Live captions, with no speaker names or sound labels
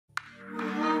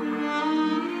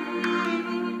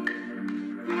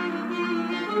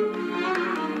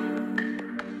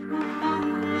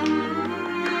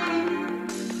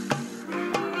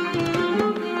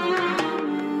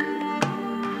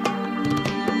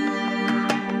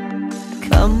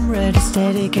ready,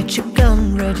 steady, get your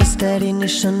gun ready, steady,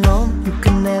 nition on. You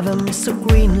can never miss a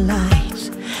green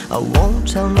light. I won't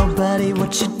tell nobody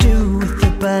what you do with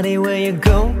your body, where you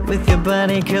go with your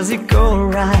body, cause you go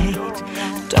right.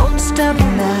 Don't stop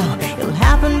now, it'll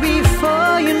happen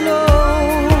before you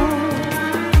know.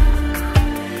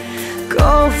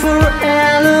 Go for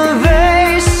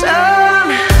elevation,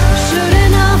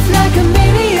 shooting off like a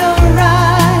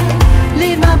meteorite.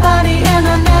 Leave my body and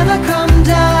I'll never come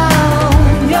down.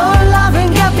 Your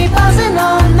lovin' got me buzzing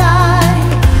all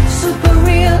night. Super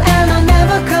real and I'll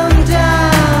never come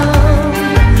down.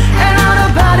 An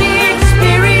out-of-body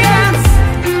experience,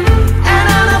 an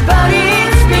out-of-body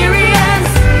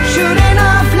experience. Shooting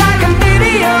off like a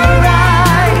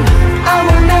meteorite, I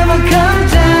will never come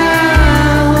down.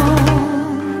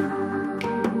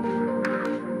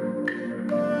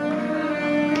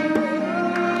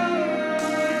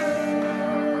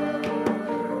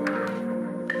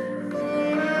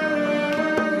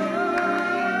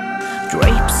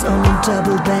 Drapes on a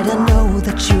double bed, I know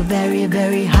that you're very,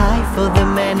 very high for the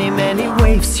many, many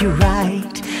waves you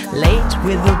ride. Late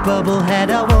with a bubble head,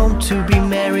 I want to be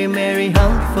merry, merry,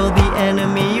 hunt for the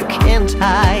enemy you can't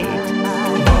hide.